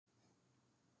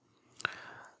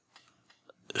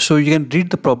So you can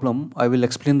read the problem. I will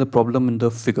explain the problem in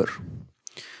the figure.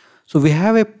 So we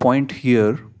have a point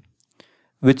here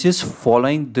which is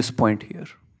following this point here.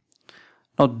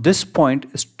 Now this point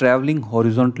is traveling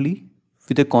horizontally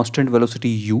with a constant velocity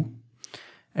u,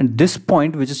 and this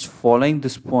point which is following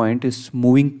this point is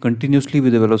moving continuously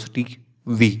with a velocity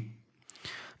v.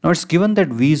 Now it's given that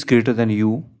v is greater than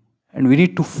u, and we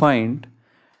need to find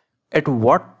at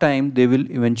what time they will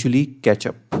eventually catch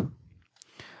up.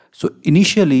 So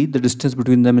initially the distance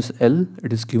between them is L,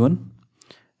 it is given,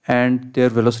 and their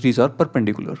velocities are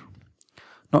perpendicular.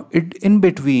 Now in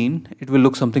between it will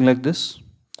look something like this.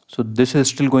 So this is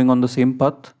still going on the same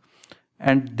path,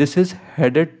 and this is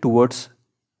headed towards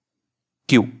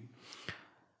Q,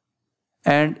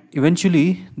 and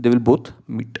eventually they will both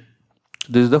meet.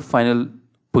 This is the final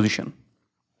position.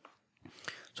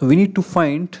 So we need to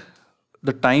find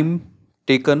the time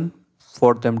taken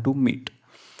for them to meet.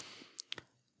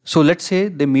 So let's say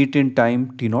they meet in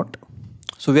time t0.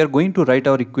 So we are going to write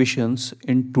our equations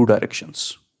in two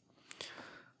directions.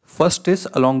 First is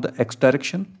along the x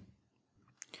direction,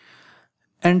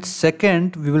 and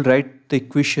second we will write the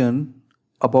equation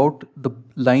about the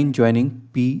line joining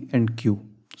P and Q.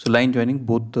 So line joining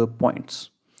both the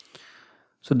points.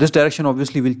 So this direction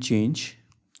obviously will change,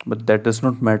 but that does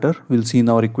not matter. We'll see in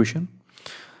our equation.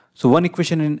 So one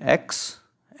equation in x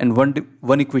and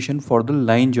one equation for the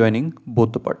line joining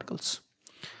both the particles.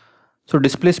 So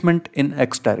displacement in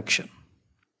x direction.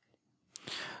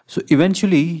 So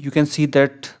eventually you can see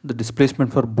that the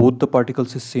displacement for both the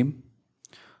particles is same.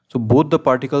 So both the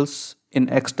particles in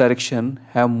x direction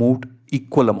have moved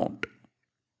equal amount.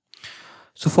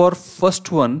 So for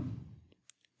first one,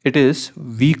 it is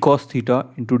v cos theta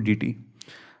into dt.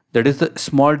 That is the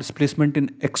small displacement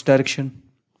in x direction.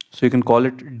 So you can call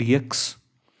it dx.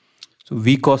 So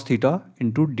v cos theta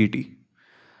into dt.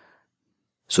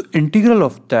 So integral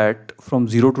of that from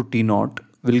 0 to t0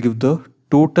 will give the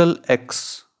total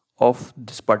x of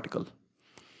this particle,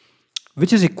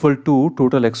 which is equal to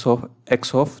total x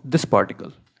of this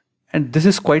particle. And this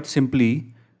is quite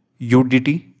simply u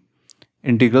dt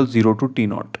integral 0 to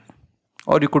t0.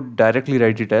 Or you could directly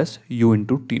write it as u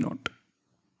into t0.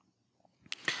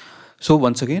 So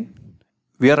once again,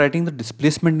 we are writing the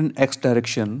displacement in x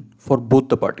direction for both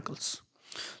the particles.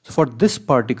 So for this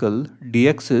particle,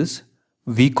 dx is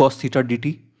v cos theta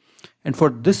dt, and for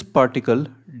this particle,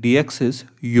 dx is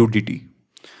u dt.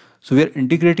 So we are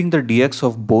integrating the dx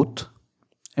of both,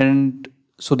 and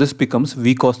so this becomes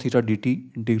v cos theta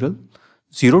dt integral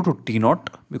 0 to t0,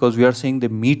 because we are saying they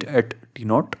meet at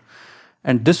t0,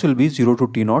 and this will be 0 to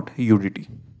t0 u dt.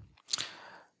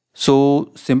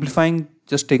 So simplifying,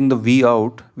 just taking the v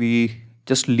out, we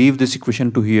just leave this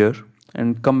equation to here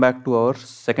and come back to our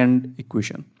second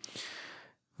equation,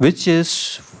 which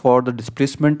is for the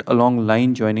displacement along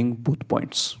line joining both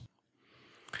points.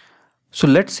 So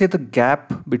let's say the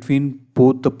gap between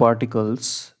both the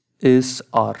particles is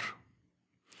r.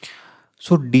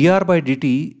 So dr by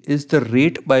dt is the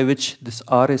rate by which this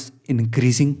r is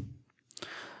increasing.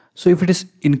 So if it is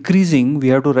increasing, we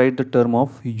have to write the term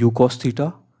of u cos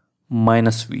theta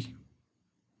minus v.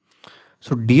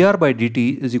 So dr by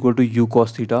dt is equal to u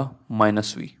cos theta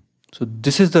minus v. So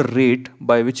this is the rate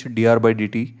by which dr by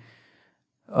dt,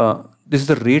 this is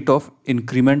the rate of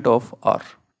increment of r.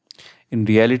 In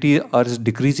reality, r is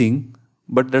decreasing,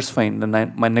 but that's fine.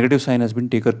 My negative sign has been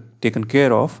taken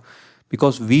care of,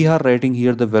 because we are writing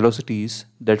here the velocities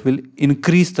that will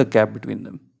increase the gap between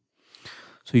them.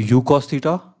 So u cos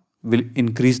theta will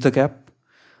increase the gap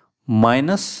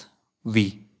minus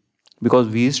v, because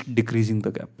v is decreasing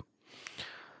the gap.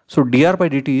 So dr by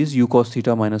dt is u cos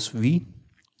theta minus v.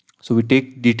 So we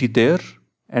take dt there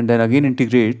and then again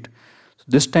integrate. So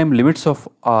this time limits of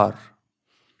r.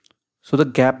 So the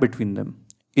gap between them.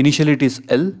 Initially it is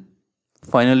L,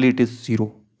 finally it is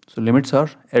 0. So limits are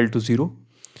L to 0.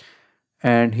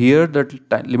 And here the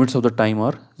limits of the time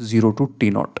are 0 to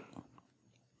t0.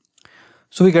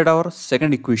 So we get our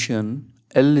second equation,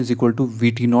 L is equal to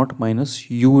vt0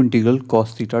 minus u integral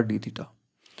cos theta d theta.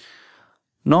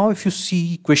 Now if you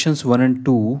see equations 1 and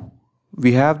 2,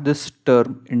 we have this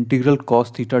term integral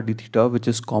cos theta d theta, which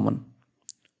is common,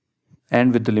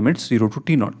 and with the limits 0 to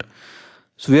t0.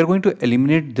 So we are going to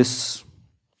eliminate this,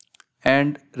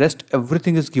 and rest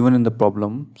everything is given in the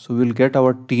problem. So we will get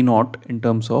our t0 in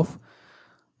terms of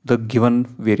the given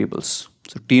variables.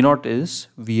 So t0 is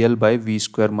vl by v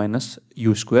square minus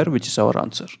u square, which is our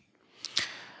answer.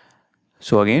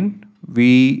 So again,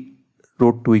 we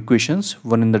wrote two equations,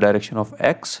 one in the direction of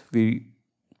x. We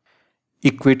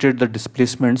equated the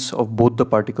displacements of both the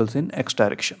particles in x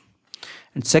direction.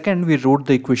 And second, we wrote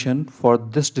the equation for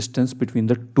this distance between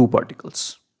the two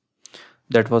particles.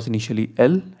 that was initially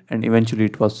L and eventually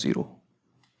it was 0.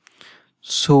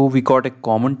 So we got a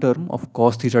common term of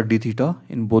cos theta d theta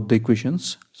in both the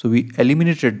equations. So we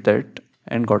eliminated that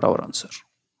and got our answer.